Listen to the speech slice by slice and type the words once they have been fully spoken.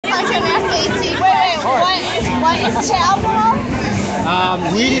What is to alcohol?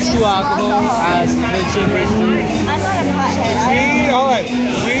 Weed is to alcohol, as mentioned. I'm not a pothead.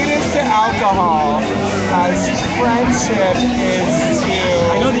 Weed is to alcohol, as friendship is to...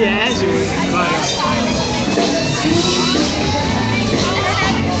 I know the answer, but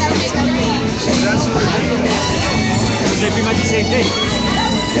they're pretty much the same thing.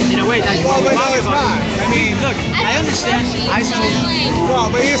 In a way, that's what we're talking about. I mean, Look, I understand. I smoke.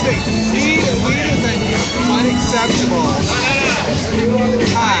 well, but here's the thing. Weed is an unacceptable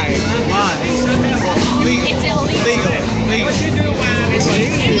high. Why? Legal. It's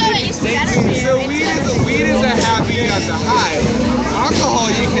legal. So weed is a happy as a high. Alcohol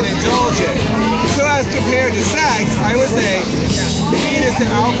you can indulge in. So as compared to sex, I would say weed is to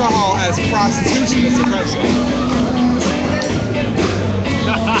alcohol as prostitution is to friendship.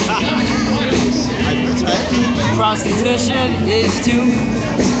 Prostitution is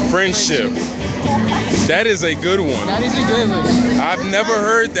to Friendship. That is a good one. That is a good one. I've never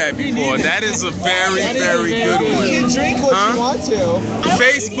heard that before. That is a very, very good You one. can drink what you want to.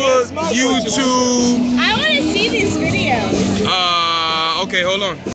 Facebook, YouTube. I want to see these videos. Okay, hold on.